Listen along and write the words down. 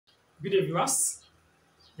Good day, viewers.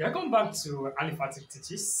 Welcome back to Aliphatic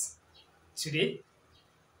Teaches. Today,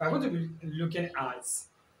 we are going to be looking at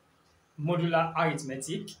modular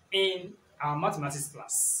arithmetic in our mathematics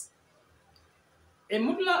class. A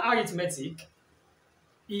modular arithmetic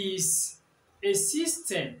is a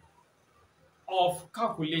system of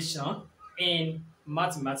calculation in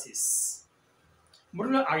mathematics.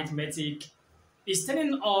 Modular arithmetic is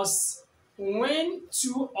telling us when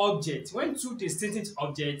two distinct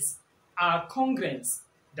objects are congruent,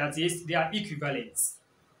 that is, they are equivalent.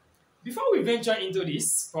 Before we venture into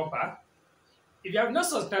this proper, if you have not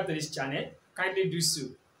subscribed to this channel, kindly do so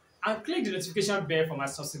and click the notification bell for my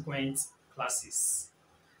subsequent classes.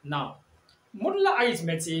 Now, modular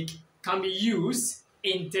arithmetic can be used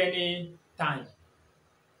in any time.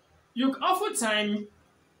 You will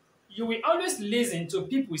always listen to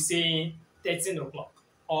people saying 13 o'clock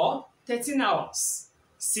or 13 hours,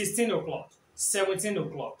 16 o'clock, 17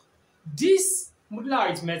 o'clock. This modular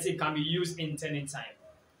arithmetic can be used in any time.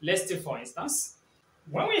 Let's take for instance,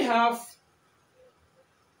 when we have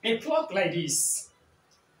a clock like this,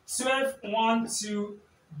 12, 1, 2,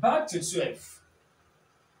 back to 12.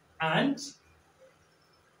 And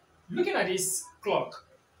looking at this clock,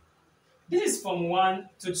 this is from 1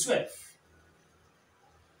 to 12.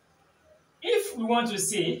 If we want to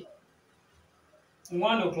say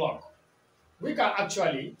 1 o'clock, we can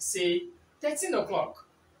actually say 13 o'clock.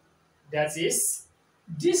 That is,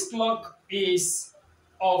 this clock is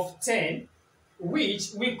of 10,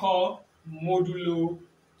 which we call modulo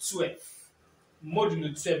 12.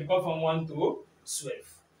 Modulo 12, because from 1 to 12.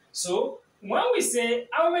 So, when we say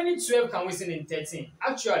how many 12 can we say in 13?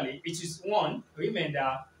 Actually, it is 1,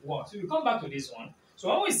 remainder 1. So, we come back to this one. So,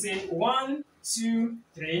 when we say 1, 2,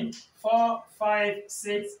 3, 4, 5,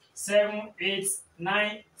 6, 7, 8,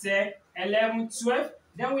 9, 10, 11, 12,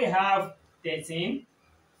 then we have 13,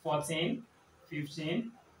 14,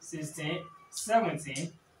 15, 16,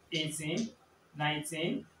 17, 18,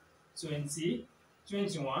 19, 20,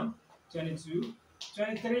 21, 22,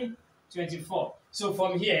 23, 24. So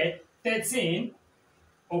from here, 13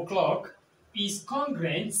 o'clock is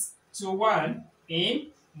congruent to 1 in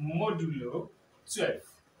modulo 12.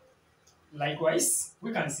 Likewise,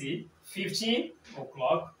 we can say 15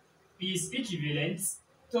 o'clock is equivalent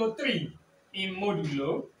to 3 in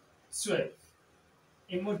modulo 12.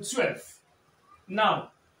 In mod 12.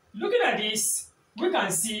 Now, looking at this, we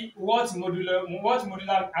can see what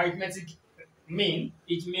modular arithmetic mean.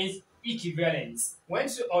 It means equivalence. When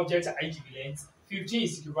two objects are equivalent, 15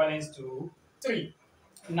 is equivalent to 3.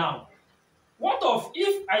 Now, what of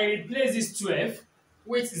if I replace this 12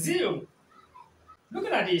 with 0?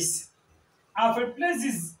 Looking at this, I've replaced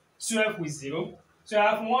this 12 with 0. So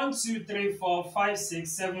I have 1, 2, 3, 4, 5,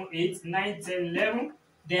 6, 7, 8, 9, 10, 11.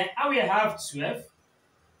 Then I will have 12,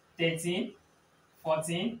 13,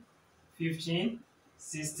 14, 15,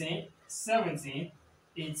 16, 17,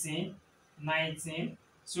 18, 19,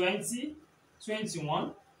 20,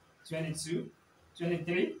 21, 22,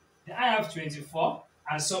 23, then I have 24,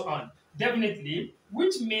 and so on. Definitely,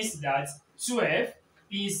 which means that 12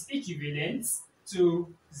 is equivalent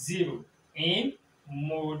to 0 in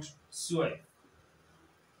mod 12.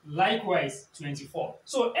 Likewise, 24.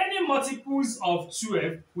 So any multiples of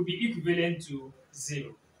 12 will be equivalent to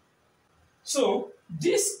 0. So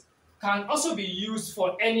this can also be used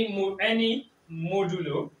for any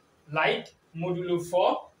modulo, like modulo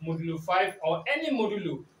 4, modulo 5, or any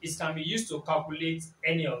modulo. It can be used to calculate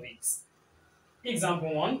any of it.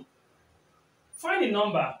 Example 1. Find a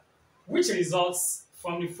number which results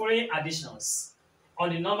from the following additions on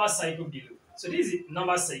the number cycle below. So this is the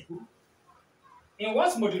number cycle. In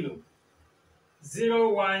what modulo?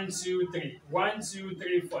 0, 1, 2, 3. 1, 2,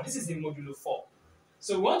 3, 4. This is the modulo 4.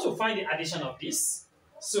 So we want to find the addition of this.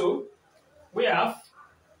 So we have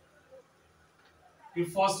the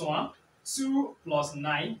first one, 2 plus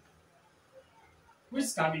 9,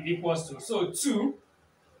 which can be equals to. So 2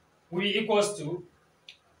 will be equals to.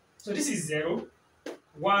 So this is 0,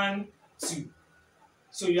 1, 2.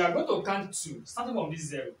 So you are going to count 2, starting from this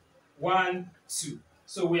 0. 1, 2.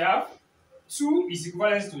 So we have 2 is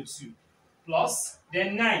equivalent to 2, plus,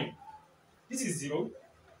 then 9. This is 0,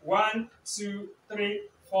 1, 2, 3,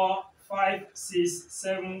 4, 5, 6,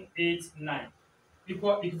 7, 8, 9.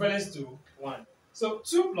 Equivalent to 1. So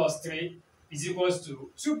 2 plus 3 is equals to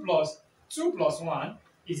 2 plus 1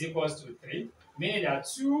 is equals to 3, meaning that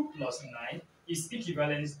 2 plus 9 is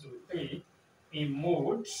equivalent to 3 in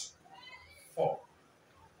mode 4.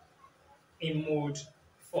 In mode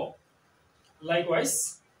 4.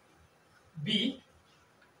 Likewise, B,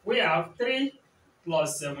 we have 3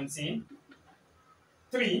 plus 17.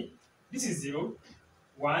 3, this is 0,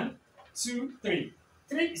 1, 2, 3.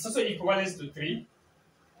 3 is also equivalent to 3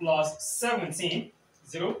 plus 17,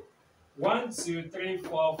 0. 1, 2, 3,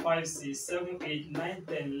 4, 5, 6, 7, 8, 9,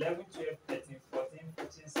 10, 11, 12, 13, 14,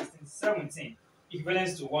 15, 16, 17.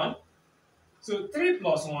 Equivalent to 1. So 3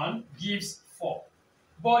 plus 1 gives 4.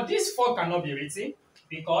 But this 4 cannot be written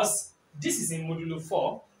because this is in modulo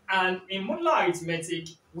 4, and in modular arithmetic,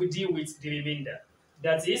 we deal with the remainder.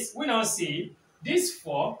 That is, we now see this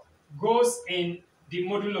 4 goes in the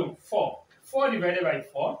modulo 4. 4 divided by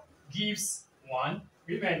 4 gives 1,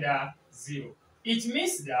 remainder 0. It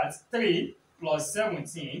means that 3 plus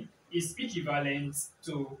 17 is equivalent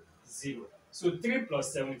to 0. So 3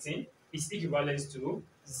 plus 17 is equivalent to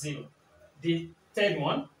 0. The third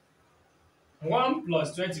one, 1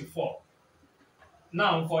 plus 24.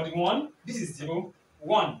 Now for the 1, this is 0,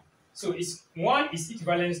 1. So 1 is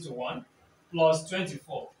equivalent to 1 plus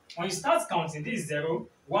 24. When you start counting, this is 0,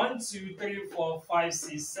 1, 2, 3, 4, 5,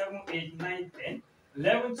 6, 7, 8, 9, 10,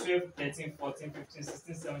 11, 12, 13, 14, 15,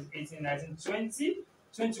 16, 17, 18, 19, 20,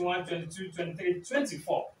 21, 22, 23,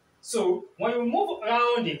 24. So when you move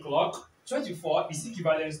around the clock, 24 is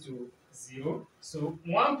equivalent to 0. So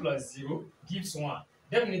 1 plus 0 gives 1.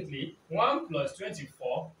 Definitely, 1 plus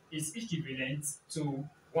 24 is equivalent to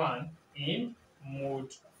 1 in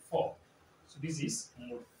mode 4. So this is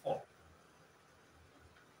mode 4.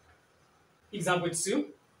 Example 2.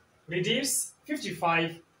 Reduce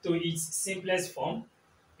 55 to its simplest form.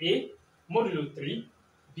 A. Modulo 3.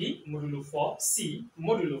 B. Modulo 4. C.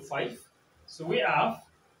 Modulo 5. So we have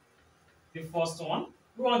the first one.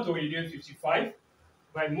 We want to reduce 55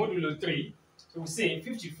 by modulo 3. So we say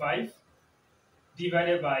 55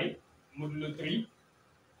 divided by modulo 3.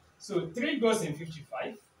 So 3 goes in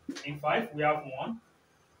 55. In 5, we have 1.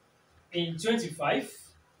 In 25,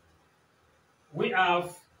 we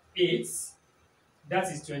have 8.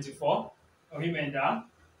 That is 24. Remainder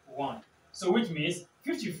 1. So which means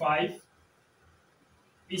 55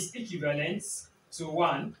 is equivalent to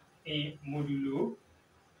 1 in modulo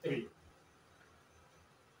 3.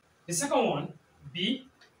 The second one, B,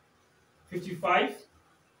 55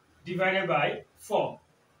 divided by 4.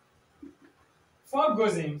 4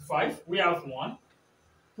 goes in 5, we have 1.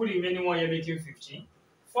 Put the remaining one here, making 15.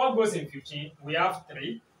 4 goes in 15, we have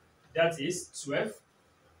 3. That is 12.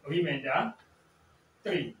 Remainder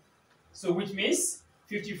 3. So which means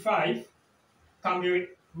 55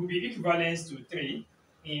 will be equivalent to 3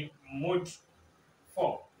 in mode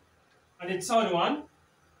 4. And the third one,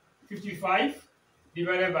 55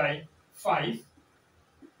 divided by 5.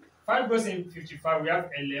 5 goes in 55, we have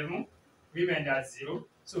 11. Remainder 0.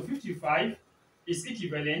 So 55 is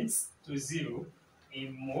equivalent to 0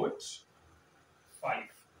 in mode 5.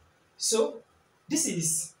 So this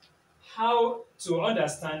is how to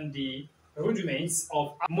understand the rudiments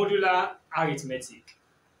of modular arithmetic.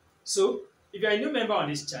 So if you are a new member on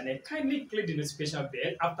this channel, kindly click the notification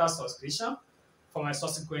bell after subscription for my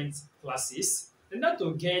subsequent classes in order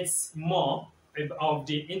to get more of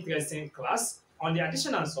the interesting class on the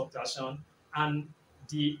addition and subtraction and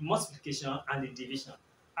the multiplication and the division.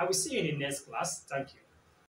 I will see you in the next class. Thank you.